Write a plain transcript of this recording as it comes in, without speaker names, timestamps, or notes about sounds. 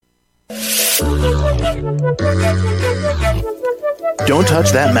Don't touch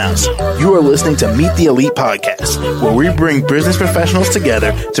that mouse. You are listening to Meet the Elite Podcast, where we bring business professionals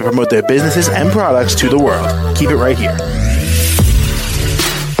together to promote their businesses and products to the world. Keep it right here.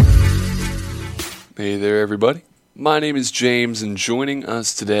 Hey there, everybody. My name is James, and joining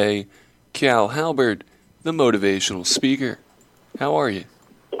us today, Cal Halbert, the motivational speaker. How are you?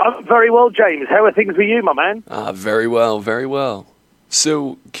 I'm very well, James. How are things with you, my man? Very well, very well.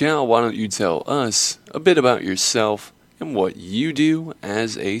 So, Cal, why don't you tell us a bit about yourself and what you do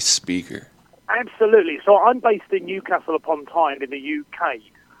as a speaker? Absolutely. So I'm based in Newcastle upon Tyne in the UK.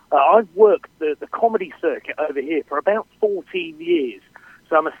 I've worked the comedy circuit over here for about 14 years.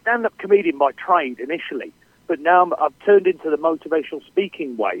 So I'm a stand-up comedian by trade initially, but now I've turned into the motivational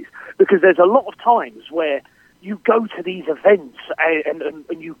speaking ways, because there's a lot of times where you go to these events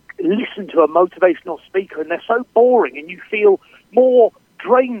and you listen to a motivational speaker and they're so boring and you feel more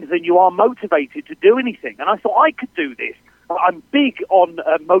drained than you are motivated to do anything. And I thought I could do this. I'm big on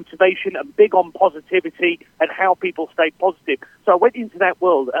motivation and big on positivity and how people stay positive. So I went into that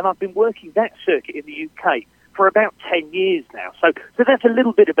world and I've been working that circuit in the UK for about 10 years now. So that's a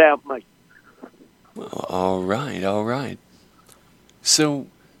little bit about me. Well, all right. So,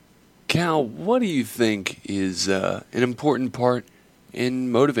 Cal, what do you think is an important part in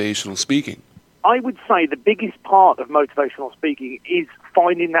motivational speaking? I would say the biggest part of motivational speaking is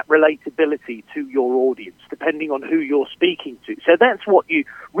finding that relatability to your audience, depending on who you're speaking to. So that's what you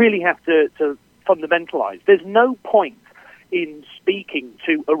really have to fundamentalize. There's no point in speaking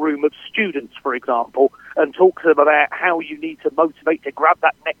to a room of students, for example, and talk to them about how you need to motivate to grab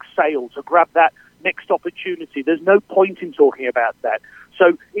that next sale, to grab that next opportunity. There's no point in talking about that.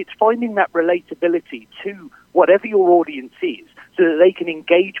 So it's finding that relatability to whatever your audience is so that they can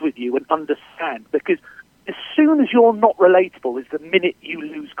engage with you and understand. Because as soon as you're not relatable is the minute you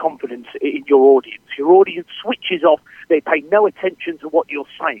lose confidence in your audience. Your audience switches off. They pay no attention to what you're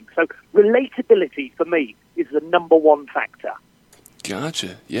saying. So relatability, for me, is the number one factor.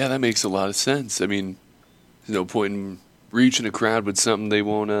 Gotcha. Yeah, that makes a lot of sense. I mean, there's no point in reaching a crowd with something they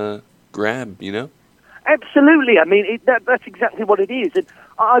won't grab, you know? Absolutely. I mean, that's exactly what it is. And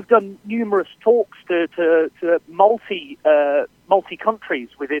I've done numerous talks to multi countries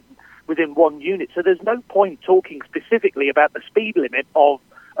within one unit. So there's no point talking specifically about the speed limit of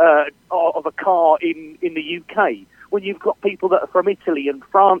a car in the UK when you've got people that are from Italy and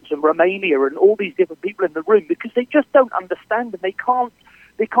France and Romania and all these different people in the room, because they just don't understand and they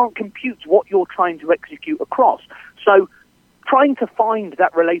can't compute what you're trying to execute across. So trying to find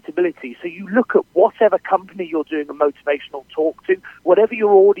that relatability. So you look at whatever company you're doing a motivational talk to, whatever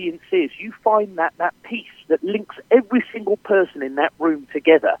your audience is, you find that piece that links every single person in that room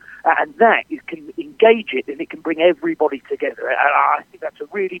together, and that you can engage it and it can bring everybody together. And I think that's a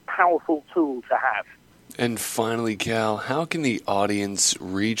really powerful tool to have. And finally, Cal, how can the audience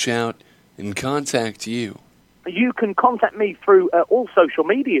reach out and contact you? You can contact me through all social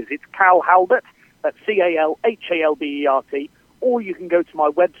medias. It's Cal Halbert. That's CalHalbert, or you can go to my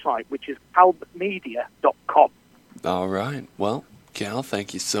website, which is halbertmedia.com. All right. Well, Cal,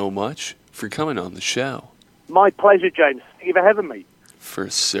 thank you so much for coming on the show. My pleasure, James. Thank you for having me. For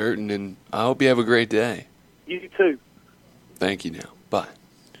certain, and I hope you have a great day. You too. Thank you now. Bye.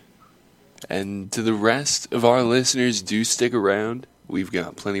 And to the rest of our listeners, do stick around. We've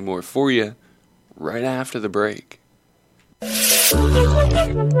got plenty more for you right after the break.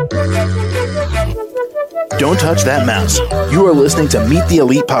 Don't touch that mouse. You are listening to Meet the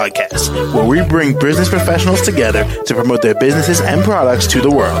Elite Podcast, where we bring business professionals together to promote their businesses and products to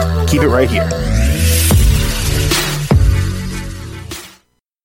the world. Keep it right here.